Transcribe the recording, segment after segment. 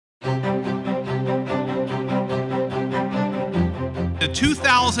The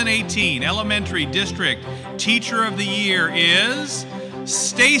 2018 Elementary District Teacher of the Year is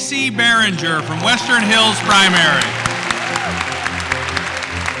Stacy Barringer from Western Hills Primary.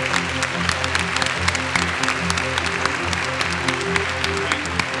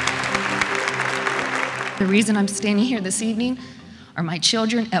 The reason I'm standing here this evening are my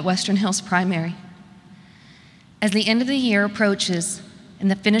children at Western Hills Primary. As the end of the year approaches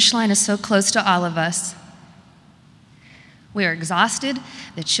and the finish line is so close to all of us, we are exhausted,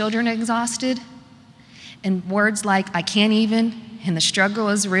 the children are exhausted, and words like, "I can't even," and "the struggle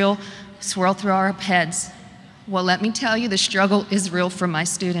is real," swirl through our heads. Well, let me tell you, the struggle is real for my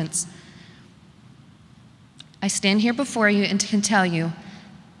students. I stand here before you and can tell you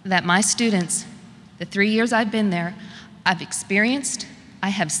that my students, the 3 years I've been there, I've experienced, I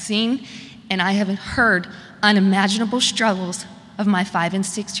have seen, and I have heard unimaginable struggles of my 5- and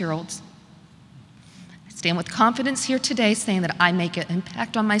 6-year-olds. I stand with confidence here today saying that I make an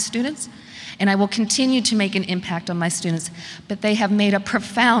impact on my students, and I will continue to make an impact on my students, but they have made a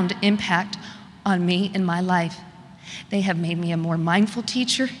profound impact on me in my life. They have made me a more mindful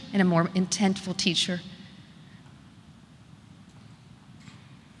teacher and a more intentful teacher.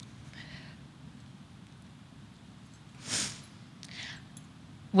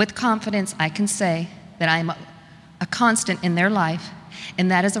 With confidence, I can say that I am a constant in their life,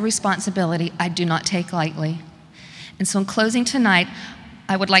 and that is a responsibility I do not take lightly. And so in closing tonight,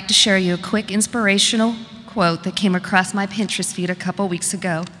 I would like to share you a quick inspirational quote that came across my Pinterest feed a couple weeks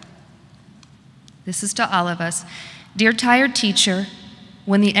ago. This is to all of us. "Dear tired teacher,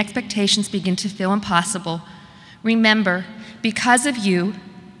 when the expectations begin to feel impossible, remember, because of you,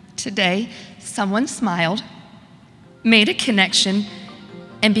 today, someone smiled, made a connection,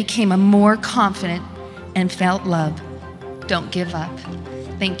 and became a more confident and felt love. Don't give up."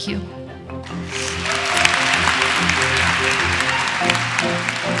 Thank you.